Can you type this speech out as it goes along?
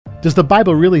Does the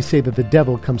Bible really say that the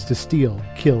devil comes to steal,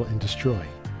 kill, and destroy?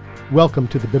 Welcome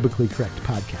to the Biblically Correct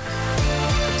Podcast.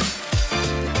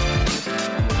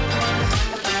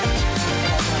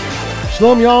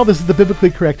 Shalom, y'all. This is the Biblically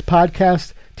Correct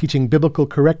Podcast, teaching biblical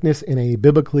correctness in a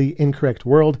biblically incorrect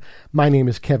world. My name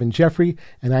is Kevin Jeffrey,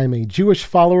 and I am a Jewish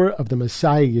follower of the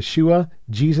Messiah Yeshua,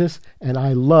 Jesus, and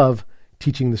I love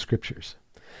teaching the Scriptures.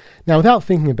 Now, without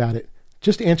thinking about it,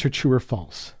 just answer true or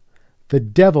false. The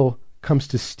devil comes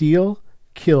to steal,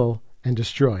 kill, and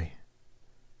destroy.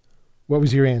 What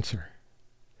was your answer?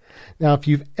 Now, if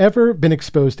you've ever been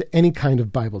exposed to any kind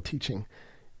of Bible teaching,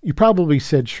 you probably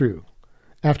said true.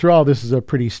 After all, this is a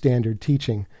pretty standard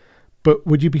teaching. But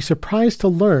would you be surprised to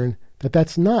learn that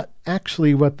that's not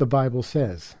actually what the Bible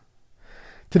says?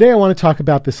 Today, I want to talk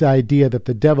about this idea that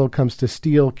the devil comes to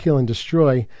steal, kill, and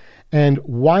destroy, and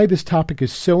why this topic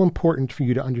is so important for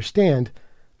you to understand,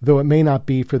 though it may not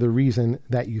be for the reason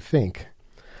that you think.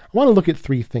 I want to look at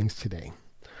three things today.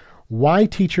 Why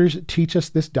teachers teach us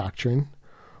this doctrine,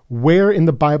 where in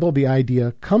the Bible the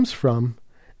idea comes from,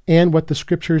 and what the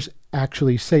Scriptures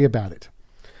actually say about it.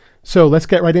 So let's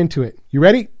get right into it. You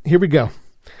ready? Here we go.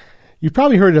 You've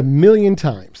probably heard it a million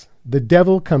times. The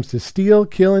devil comes to steal,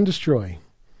 kill, and destroy.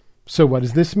 So what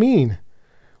does this mean?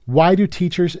 Why do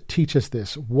teachers teach us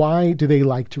this? Why do they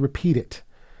like to repeat it?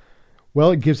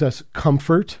 Well, it gives us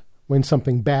comfort when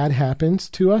something bad happens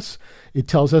to us. It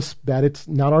tells us that it's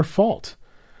not our fault.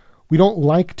 We don't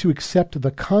like to accept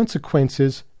the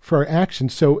consequences for our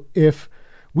actions. So if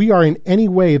we are in any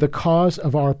way the cause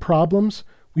of our problems,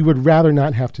 we would rather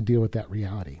not have to deal with that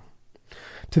reality.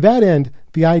 To that end,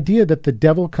 the idea that the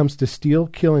devil comes to steal,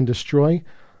 kill, and destroy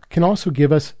can also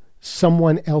give us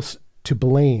someone else to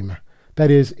blame.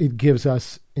 That is, it gives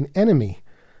us an enemy,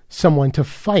 someone to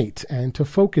fight and to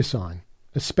focus on,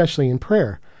 especially in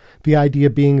prayer. The idea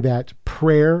being that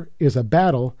prayer is a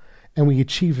battle and we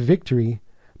achieve victory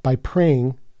by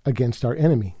praying against our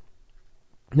enemy.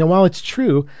 Now, while it's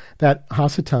true that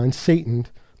Hasatan, Satan,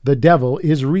 the devil,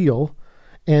 is real,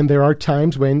 and there are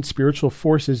times when spiritual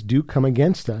forces do come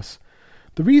against us,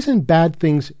 the reason bad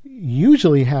things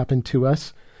usually happen to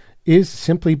us is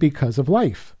simply because of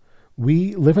life.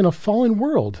 We live in a fallen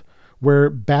world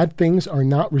where bad things are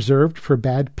not reserved for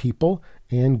bad people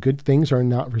and good things are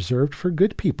not reserved for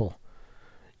good people.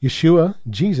 Yeshua,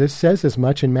 Jesus, says as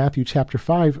much in Matthew chapter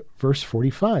 5, verse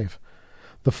 45.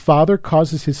 The Father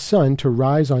causes his sun to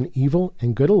rise on evil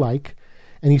and good alike,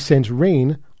 and he sends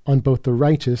rain on both the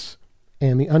righteous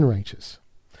and the unrighteous.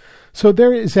 So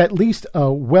there is at least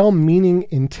a well-meaning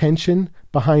intention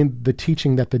behind the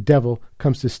teaching that the devil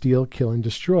comes to steal, kill, and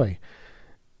destroy,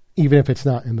 even if it's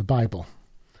not in the Bible.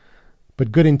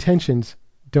 But good intentions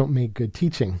don't make good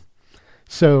teaching.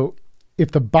 So if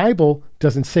the Bible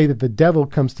doesn't say that the devil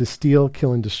comes to steal,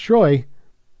 kill, and destroy,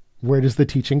 where does the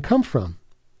teaching come from?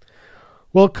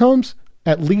 Well, it comes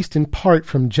at least in part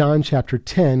from John chapter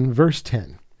 10, verse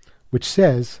 10, which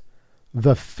says,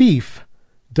 "The thief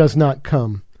does not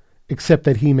come except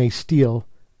that he may steal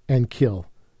and kill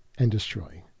and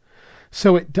destroy."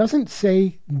 So it doesn't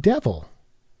say devil,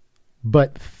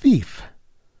 but thief.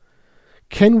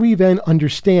 Can we then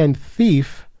understand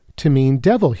thief to mean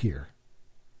devil here?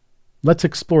 Let's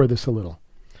explore this a little.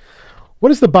 What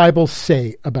does the Bible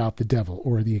say about the devil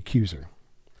or the accuser?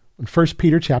 In 1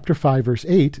 Peter chapter 5, verse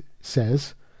 8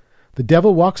 says, "The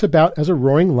devil walks about as a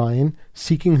roaring lion,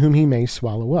 seeking whom he may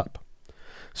swallow up."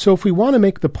 So if we want to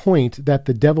make the point that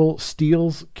the devil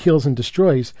steals, kills, and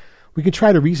destroys, we can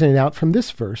try to reason it out from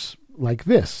this verse like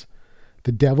this.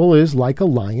 The devil is like a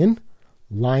lion.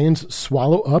 Lions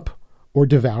swallow up or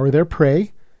devour their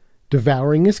prey.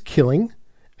 Devouring is killing,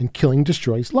 and killing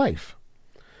destroys life.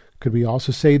 Could we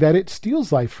also say that it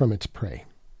steals life from its prey?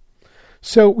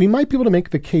 So we might be able to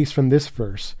make the case from this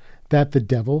verse that the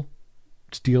devil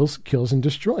steals, kills, and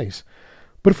destroys.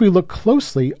 But if we look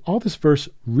closely, all this verse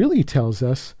really tells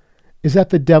us is that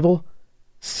the devil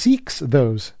seeks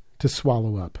those to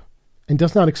swallow up and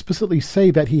does not explicitly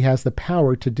say that he has the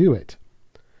power to do it.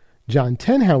 John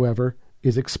 10, however,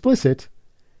 is explicit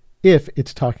if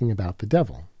it's talking about the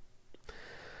devil.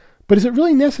 But is it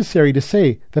really necessary to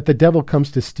say that the devil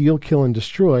comes to steal, kill, and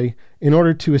destroy in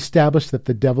order to establish that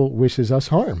the devil wishes us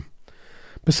harm?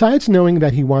 Besides knowing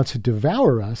that he wants to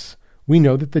devour us, we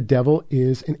know that the devil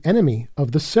is an enemy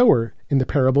of the sower in the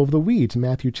parable of the weeds,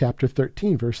 Matthew chapter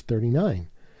 13, verse 39.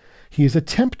 He is a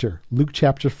tempter, Luke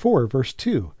chapter 4, verse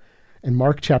 2, and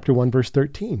Mark chapter 1, verse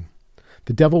 13.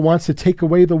 The devil wants to take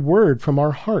away the word from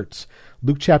our hearts,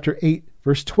 Luke chapter 8,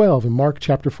 verse 12, and Mark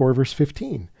chapter 4, verse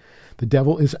 15. The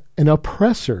devil is an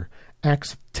oppressor,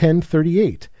 Acts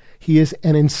 10:38. He is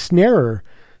an ensnarer,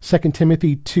 2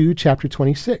 Timothy 2, chapter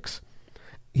 26.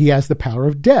 He has the power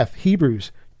of death,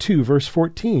 Hebrews 2, verse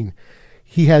 14.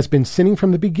 He has been sinning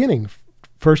from the beginning,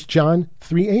 1 John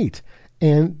 3, 8.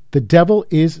 And the devil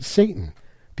is Satan.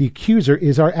 The accuser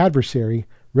is our adversary,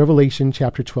 Revelation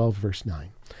chapter 12, verse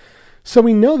 9. So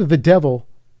we know that the devil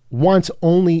wants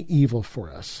only evil for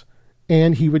us,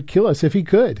 and he would kill us if he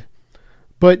could.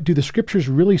 But do the scriptures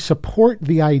really support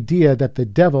the idea that the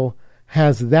devil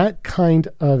has that kind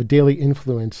of daily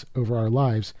influence over our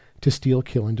lives to steal,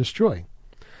 kill, and destroy?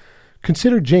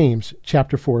 Consider James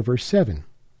chapter 4, verse 7.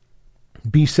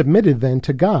 Be submitted then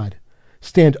to God.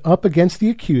 Stand up against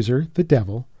the accuser, the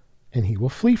devil, and he will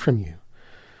flee from you.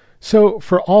 So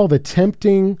for all the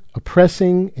tempting,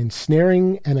 oppressing,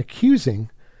 ensnaring, and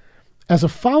accusing, as a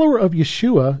follower of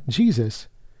Yeshua, Jesus,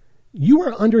 you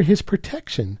are under his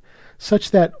protection,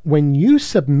 such that when you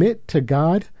submit to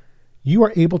God, you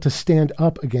are able to stand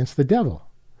up against the devil,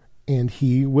 and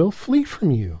he will flee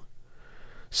from you.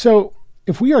 So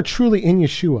if we are truly in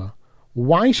Yeshua,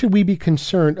 why should we be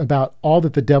concerned about all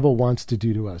that the devil wants to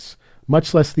do to us,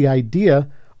 much less the idea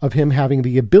of him having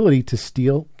the ability to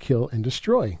steal, kill, and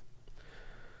destroy?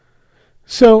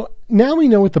 So now we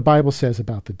know what the Bible says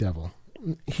about the devil.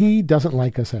 He doesn't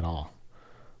like us at all.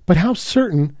 But how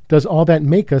certain does all that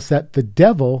make us that the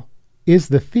devil is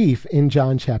the thief in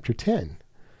John chapter 10?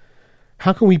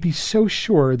 How can we be so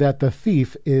sure that the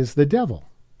thief is the devil?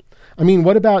 I mean,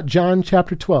 what about John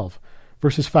chapter 12,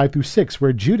 verses 5 through 6,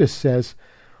 where Judas says,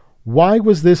 "Why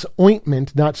was this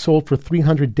ointment not sold for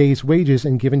 300 days' wages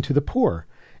and given to the poor?"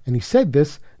 And he said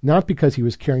this not because he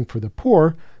was caring for the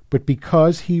poor, but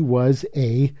because he was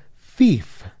a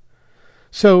thief.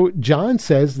 So John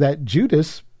says that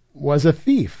Judas was a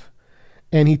thief.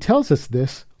 And he tells us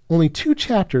this only 2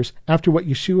 chapters after what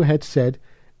Yeshua had said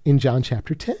in John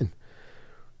chapter 10.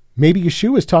 Maybe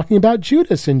Yeshua is talking about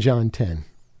Judas in John 10.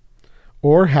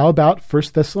 Or how about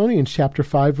 1 Thessalonians chapter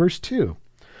 5, verse 2?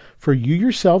 For you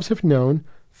yourselves have known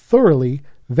thoroughly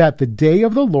that the day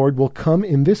of the Lord will come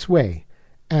in this way,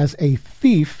 as a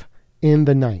thief in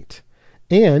the night.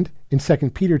 And in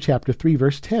 2 Peter chapter 3,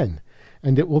 verse 10,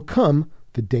 and it will come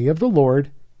the day of the Lord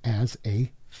as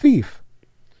a thief.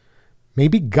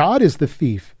 Maybe God is the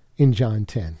thief in John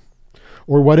 10.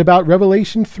 Or what about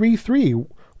Revelation 3:3,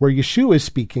 where Yeshua is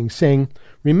speaking, saying,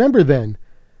 "Remember then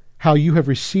how you have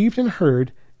received and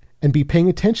heard, and be paying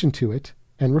attention to it,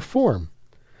 and reform.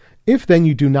 If then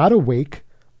you do not awake,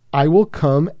 I will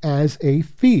come as a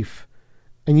thief,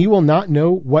 and you will not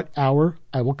know what hour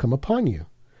I will come upon you."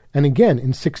 And again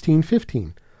in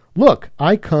 16:15, "Look,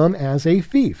 I come as a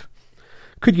thief."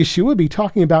 Could Yeshua be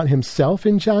talking about himself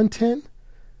in John 10?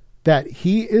 That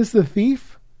he is the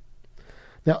thief?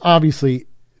 Now, obviously,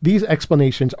 these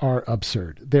explanations are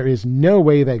absurd. There is no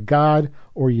way that God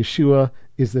or Yeshua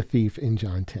is the thief in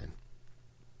John 10.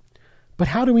 But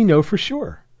how do we know for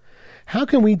sure? How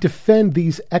can we defend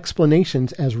these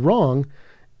explanations as wrong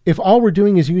if all we're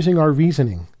doing is using our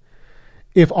reasoning?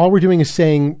 If all we're doing is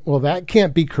saying, well, that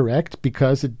can't be correct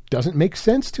because it doesn't make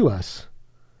sense to us?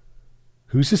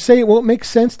 Who's to say it won't make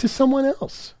sense to someone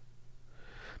else?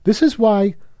 This is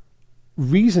why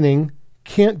reasoning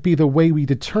can't be the way we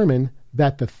determine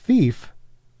that the thief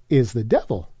is the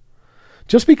devil.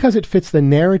 Just because it fits the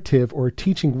narrative or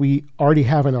teaching we already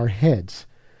have in our heads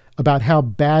about how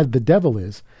bad the devil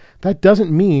is, that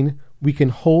doesn't mean we can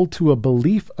hold to a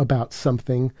belief about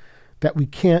something that we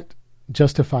can't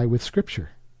justify with Scripture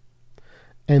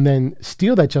and then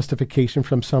steal that justification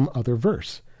from some other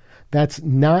verse. That's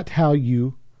not how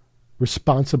you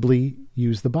responsibly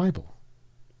use the Bible.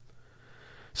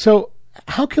 So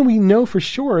how can we know for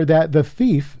sure that the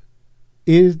thief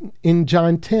is in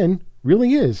John 10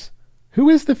 really is? Who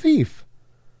is the thief?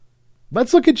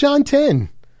 Let's look at John 10.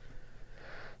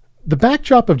 The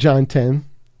backdrop of John 10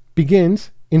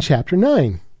 begins in chapter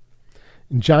 9.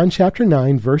 In John chapter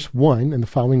 9, verse 1, and the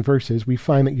following verses, we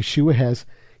find that Yeshua has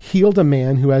healed a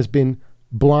man who has been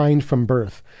blind from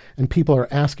birth. And people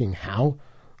are asking how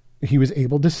he was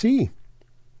able to see.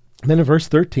 Then in verse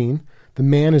 13, the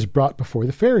man is brought before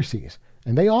the Pharisees.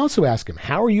 And they also ask him,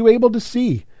 how are you able to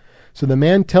see? So the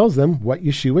man tells them what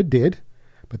Yeshua did,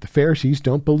 but the Pharisees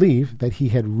don't believe that he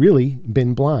had really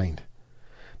been blind.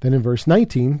 Then in verse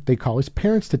 19, they call his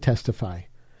parents to testify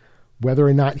whether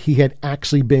or not he had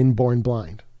actually been born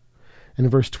blind. And in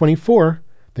verse 24,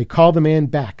 they call the man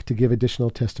back to give additional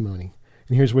testimony.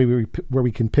 And here's where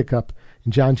we can pick up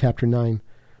in John chapter 9,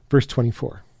 verse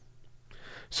 24.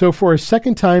 So for a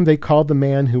second time they called the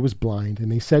man who was blind,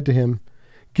 and they said to him,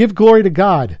 "Give glory to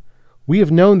God. We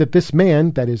have known that this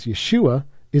man," that is Yeshua,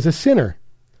 "is a sinner."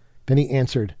 Then he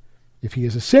answered, "If he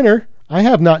is a sinner, I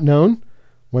have not known.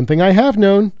 One thing I have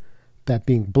known, that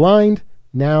being blind,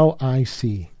 now I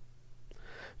see."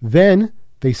 Then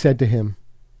they said to him,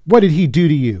 "What did he do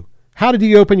to you? How did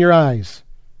he open your eyes?"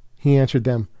 He answered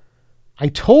them, "I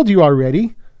told you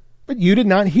already, but you did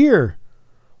not hear.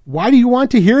 Why do you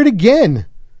want to hear it again?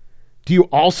 Do you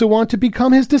also want to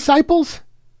become his disciples?"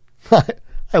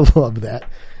 I love that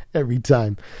every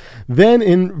time. Then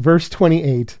in verse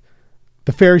 28,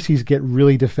 the Pharisees get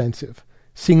really defensive,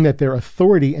 seeing that their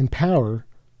authority and power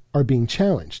are being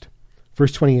challenged.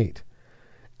 Verse 28,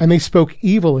 "And they spoke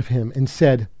evil of him and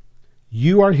said,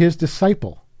 'You are his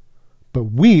disciple, but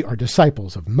we are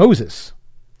disciples of Moses.'"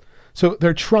 So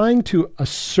they're trying to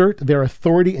assert their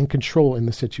authority and control in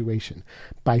the situation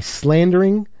by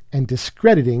slandering and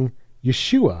discrediting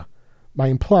Yeshua by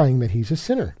implying that he's a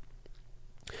sinner.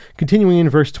 Continuing in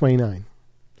verse 29,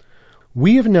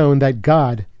 "We have known that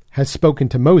God has spoken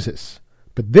to Moses,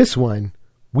 but this one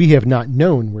we have not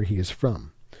known where he is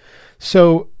from."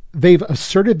 So they've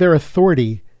asserted their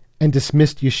authority and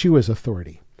dismissed Yeshua's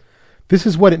authority. This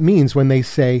is what it means when they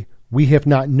say, "We have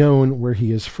not known where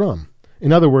he is from."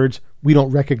 In other words, we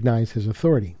don't recognize his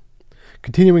authority.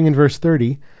 Continuing in verse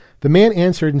 30, "The man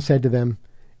answered and said to them,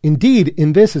 'Indeed,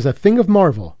 in this is a thing of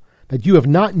marvel, that you have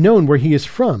not known where he is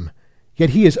from,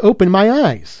 yet he has opened my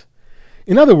eyes.'"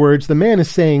 In other words, the man is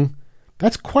saying,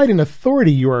 that's quite an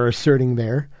authority you are asserting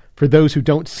there for those who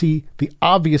don't see the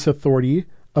obvious authority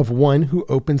of one who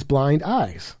opens blind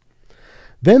eyes.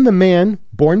 Then the man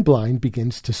born blind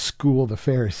begins to school the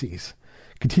Pharisees.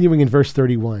 Continuing in verse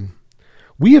 31,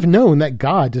 "We have known that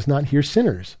God does not hear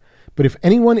sinners, but if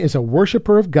anyone is a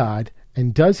worshiper of God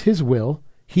and does his will,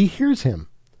 he hears him.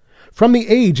 From the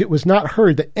age it was not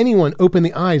heard that anyone opened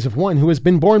the eyes of one who has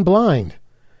been born blind.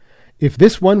 If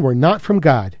this one were not from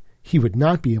God, he would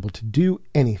not be able to do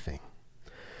anything."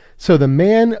 So the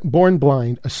man born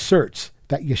blind asserts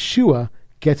that Yeshua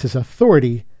gets his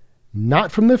authority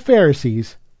not from the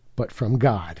Pharisees, but from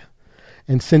God.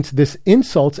 And since this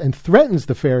insults and threatens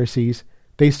the Pharisees,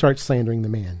 they start slandering the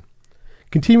man.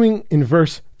 Continuing in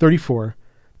verse 34,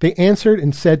 "They answered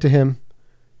and said to him,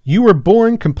 'You were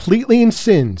born completely in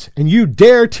sins, and you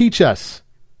dare teach us.'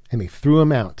 And they threw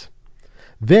him out."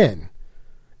 Then,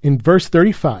 in verse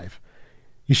 35,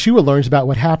 Yeshua learns about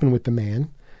what happened with the man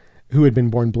who had been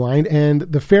born blind, and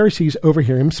the Pharisees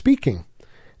overhear him speaking.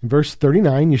 In verse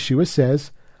 39, Yeshua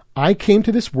says, "I came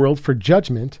to this world for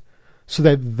judgment, so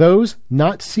that those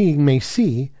not seeing may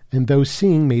see, and those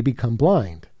seeing may become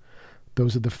blind."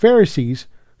 Those of the Pharisees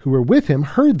who were with him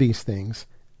heard these things,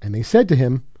 and they said to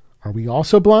him, "Are we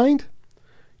also blind?"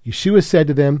 Yeshua said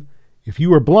to them, "If you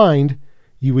were blind,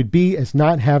 you would be as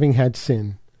not having had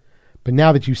sin. But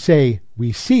now that you say,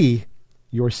 'We see,'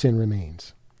 your sin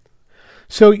remains."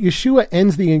 So Yeshua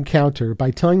ends the encounter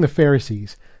by telling the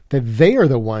Pharisees that they are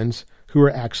the ones who are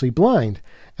actually blind,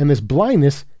 and this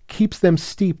blindness keeps them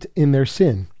steeped in their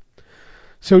sin.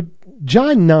 So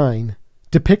John 9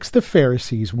 depicts the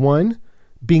Pharisees, one,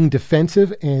 being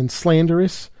defensive and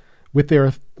slanderous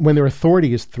when their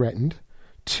authority is threatened,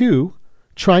 two,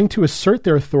 trying to assert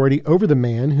their authority over the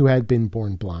man who had been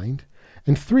born blind,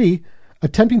 and three,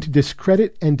 attempting to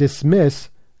discredit and dismiss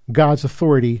God's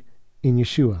authority in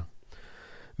Yeshua.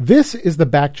 This is the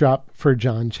backdrop for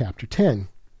John chapter 10.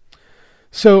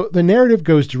 So the narrative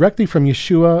goes directly from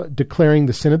Yeshua declaring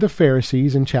the sin of the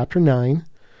Pharisees in chapter 9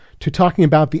 to talking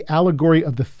about the allegory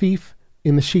of the thief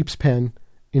in the sheep's pen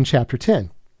in chapter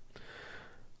 10.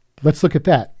 Let's look at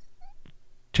that.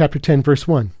 Chapter 10, verse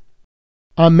 1.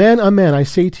 "Amen, amen, I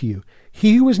say to you,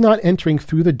 he who is not entering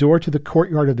through the door to the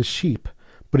courtyard of the sheep,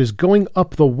 but is going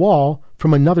up the wall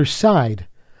from another side,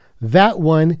 that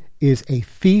one is a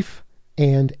thief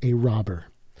and a robber.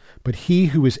 But he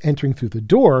who is entering through the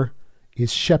door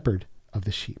is shepherd of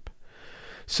the sheep."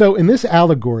 So in this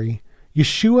allegory,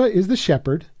 Yeshua is the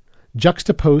shepherd,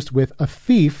 juxtaposed with a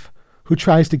thief who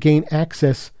tries to gain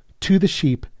access to the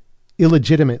sheep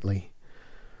illegitimately.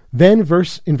 Then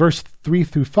in verse 3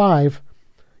 through 5,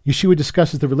 Yeshua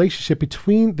discusses the relationship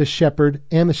between the shepherd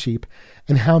and the sheep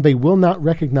and how they will not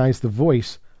recognize the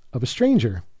voice of a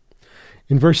stranger.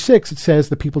 In verse 6, it says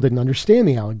the people didn't understand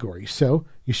the allegory. So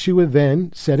Yeshua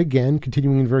then said again,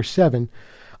 continuing in verse 7,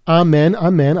 "Amen,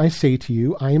 amen, I say to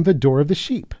you, I am the door of the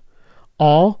sheep.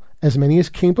 All, as many as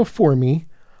came before me,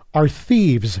 are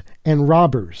thieves and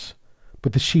robbers,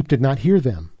 but the sheep did not hear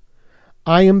them.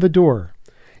 I am the door.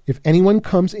 If anyone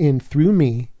comes in through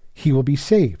me, he will be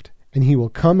saved, and he will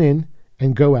come in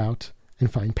and go out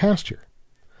and find pasture.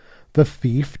 The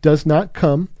thief does not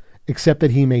come except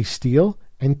that he may steal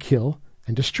and kill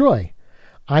and destroy.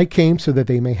 I came so that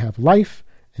they may have life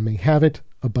and may have it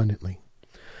abundantly."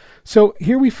 So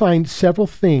here we find several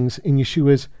things in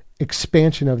Yeshua's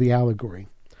expansion of the allegory.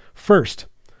 First,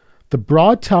 the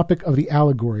broad topic of the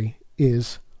allegory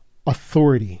is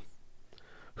authority.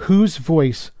 Whose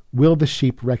voice will the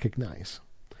sheep recognize?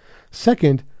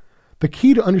 Second, the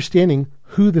key to understanding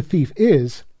who the thief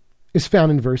is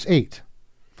found in verse 8.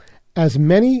 As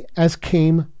many as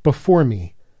came before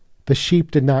me, the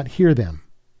sheep did not hear them.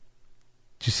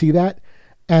 Did you see that?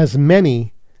 As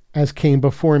many as came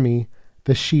before me,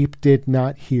 the sheep did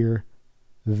not hear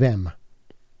them.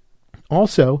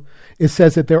 Also, it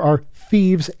says that there are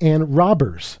thieves and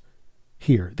robbers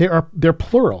here. They're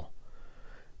plural.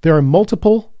 There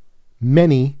are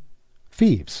many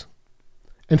thieves.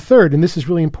 And third, and this is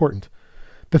really important,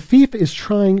 the thief is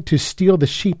trying to steal the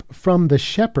sheep from the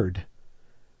shepherd,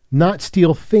 not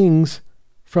steal things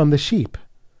from the sheep.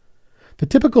 The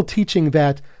typical teaching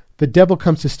that the devil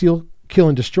comes to steal, kill,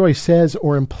 and destroy says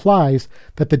or implies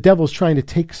that the devil's trying to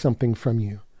take something from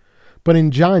you. But in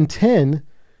John 10,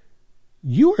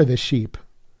 you are the sheep.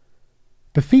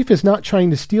 The thief is not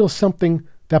trying to steal something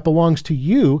that belongs to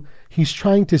you. He's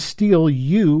trying to steal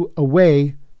you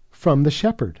away from the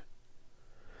shepherd.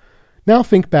 Now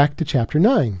think back to chapter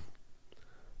 9.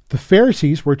 The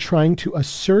Pharisees were trying to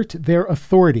assert their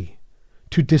authority,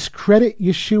 to discredit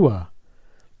Yeshua,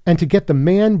 and to get the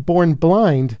man born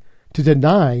blind to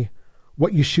deny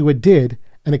what Yeshua did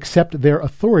and accept their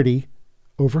authority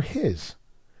over his.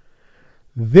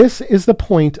 This is the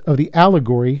point of the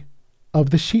allegory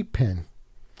of the sheep pen.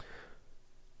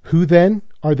 Who then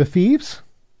are the thieves?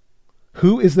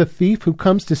 Who is the thief who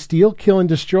comes to steal, kill, and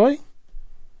destroy?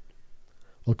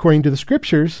 Well, according to the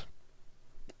scriptures,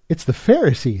 it's the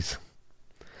Pharisees,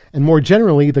 and more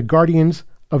generally, the guardians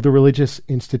of the religious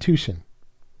institution.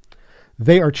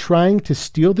 They are trying to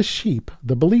steal the sheep,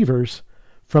 the believers,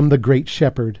 from the great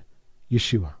shepherd,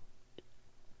 Yeshua.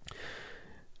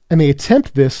 And they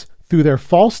attempt this through their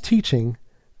false teaching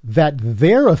that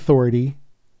their authority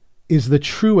is the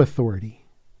true authority.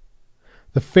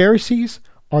 The Pharisees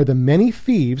are the many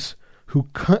thieves who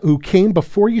came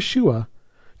before Yeshua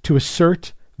to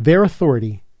assert their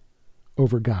authority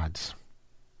over God's.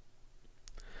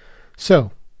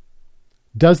 So,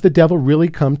 does the devil really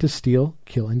come to steal,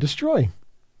 kill, and destroy?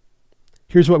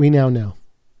 Here's what we now know.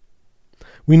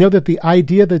 We know that the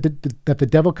idea that the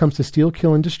devil comes to steal,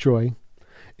 kill, and destroy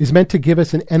is meant to give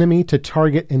us an enemy to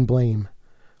target and blame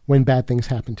when bad things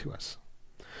happen to us.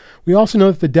 We also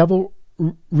know that the devil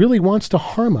really wants to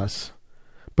harm us,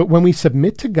 but when we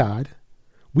submit to God,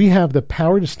 we have the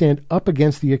power to stand up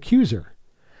against the accuser.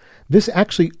 This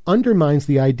actually undermines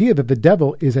the idea that the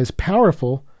devil is as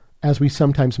powerful as we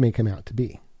sometimes make him out to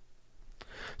be.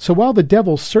 So while the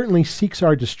devil certainly seeks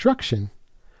our destruction,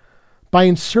 by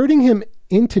inserting him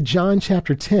into John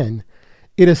chapter 10,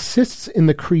 it assists in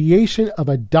the creation of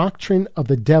a doctrine of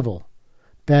the devil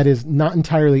that is not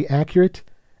entirely accurate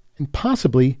and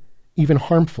possibly even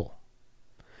harmful.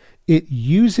 It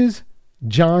uses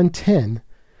John 10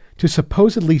 to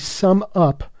supposedly sum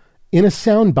up in a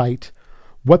soundbite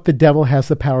what the devil has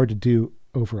the power to do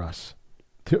over us,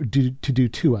 to do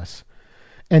to us,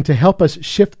 and to help us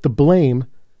shift the blame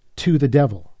to the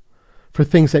devil for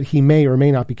things that he may or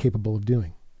may not be capable of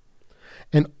doing.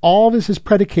 And all this is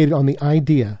predicated on the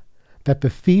idea that the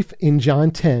thief in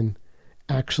John 10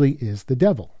 actually is the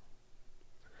devil.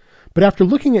 But after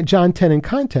looking at John 10 in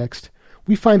context,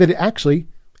 we find that it actually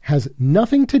has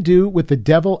nothing to do with the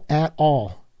devil at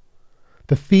all.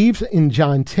 The thieves in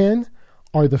John 10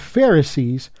 are the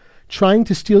Pharisees trying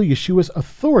to steal Yeshua's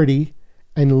authority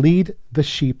and lead the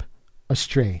sheep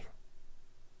astray.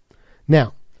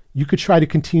 Now, you could try to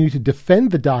continue to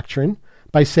defend the doctrine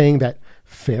by saying that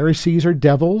Pharisees are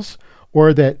devils,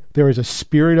 or that there is a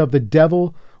spirit of the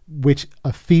devil which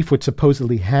a thief would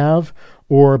supposedly have,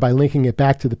 or by linking it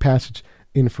back to the passage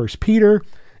in 1 Peter,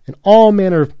 and all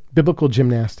manner of biblical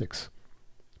gymnastics.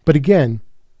 But again,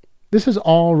 this is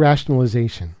all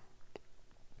rationalization.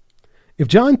 If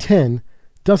John 10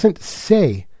 doesn't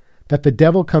say that the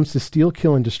devil comes to steal,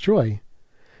 kill, and destroy,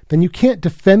 then you can't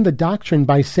defend the doctrine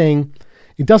by saying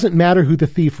it doesn't matter who the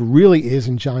thief really is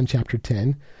in John chapter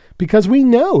 10, because we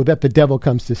know that the devil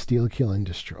comes to steal, kill, and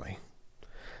destroy.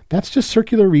 That's just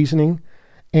circular reasoning,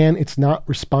 and it's not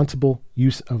responsible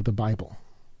use of the Bible.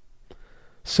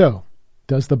 So,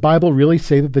 does the Bible really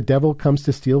say that the devil comes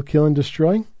to steal, kill, and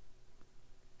destroy?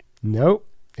 No,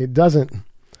 it doesn't.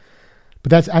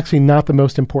 But that's actually not the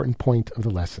most important point of the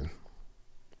lesson.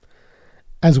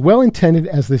 As well-intended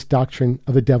as this doctrine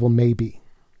of the devil may be,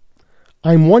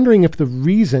 I'm wondering if the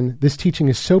reason this teaching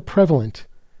is so prevalent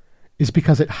is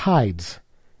because it hides,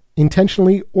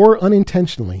 intentionally or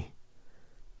unintentionally,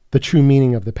 the true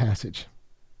meaning of the passage.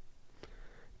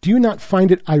 Do you not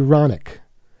find it ironic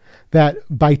that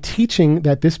by teaching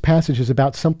that this passage is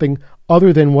about something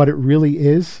other than what it really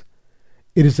is,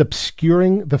 it is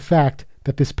obscuring the fact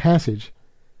that this passage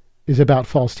is about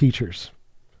false teachers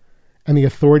and the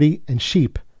authority and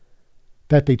sheep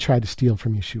that they tried to steal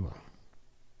from Yeshua?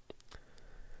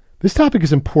 This topic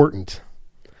is important,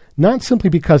 not simply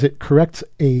because it corrects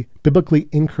a biblically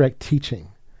incorrect teaching,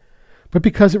 but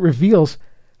because it reveals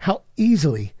how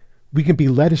easily we can be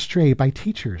led astray by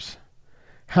teachers,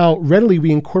 how readily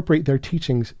we incorporate their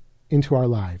teachings into our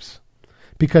lives,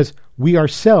 because we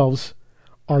ourselves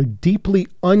are deeply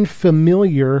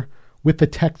unfamiliar with the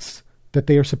texts that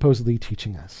they are supposedly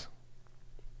teaching us.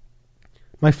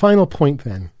 My final point,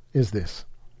 then, is this.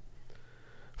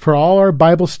 For all our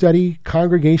Bible study,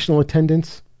 congregational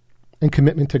attendance, and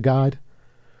commitment to God,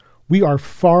 we are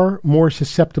far more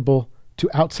susceptible to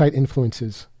outside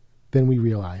influences than we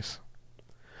realize.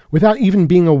 Without even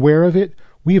being aware of it,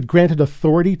 we have granted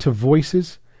authority to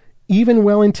voices, even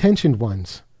well-intentioned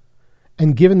ones,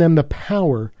 and given them the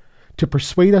power to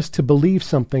persuade us to believe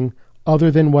something other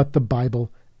than what the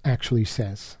Bible actually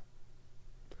says.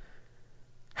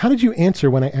 How did you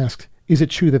answer when I asked, is it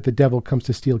true that the devil comes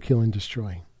to steal, kill, and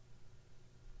destroy?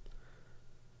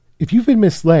 If you've been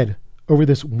misled over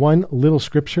this one little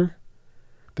scripture,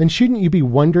 then shouldn't you be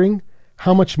wondering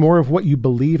how much more of what you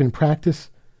believe and practice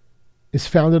is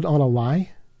founded on a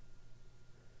lie?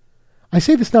 I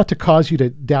say this not to cause you to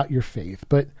doubt your faith,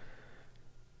 but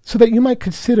so that you might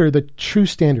consider the true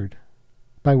standard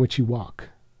by which you walk.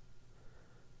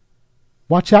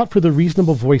 Watch out for the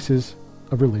reasonable voices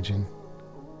of religion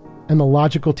and the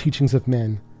logical teachings of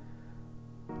men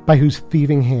by whose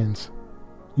thieving hands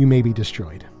you may be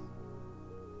destroyed.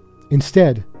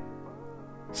 Instead,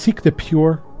 seek the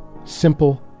pure,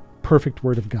 simple, perfect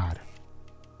Word of God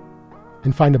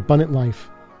and find abundant life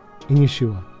in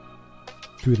Yeshua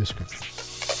through the Scriptures.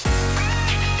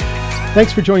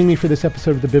 Thanks for joining me for this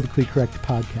episode of the Biblically Correct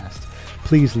Podcast.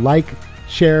 Please like,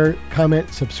 share,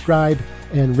 comment, subscribe,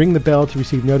 and ring the bell to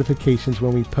receive notifications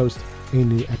when we post a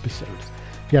new episode.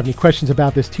 If you have any questions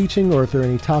about this teaching, or if there are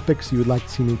any topics you would like to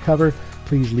see me cover,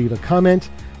 please leave a comment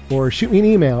or shoot me an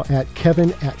email at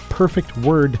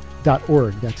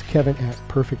kevin@perfectword.org. That's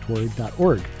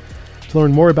kevin@perfectword.org. To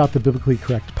learn more about the Biblically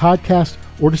Correct Podcast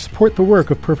or to support the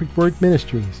work of Perfect Word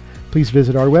Ministries, please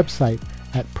visit our website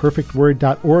at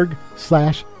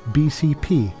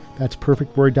perfectword.org/BCP. That's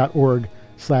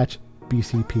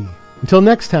perfectword.org/BCP. Until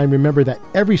next time, remember that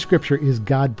every scripture is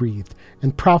God-breathed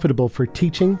and profitable for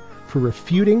teaching, for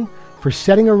refuting, for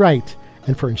setting aright,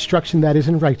 and for instruction that is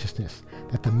in righteousness,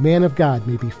 that the man of God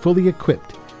may be fully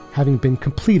equipped, having been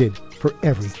completed for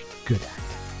every good act.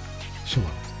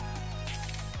 Shalom.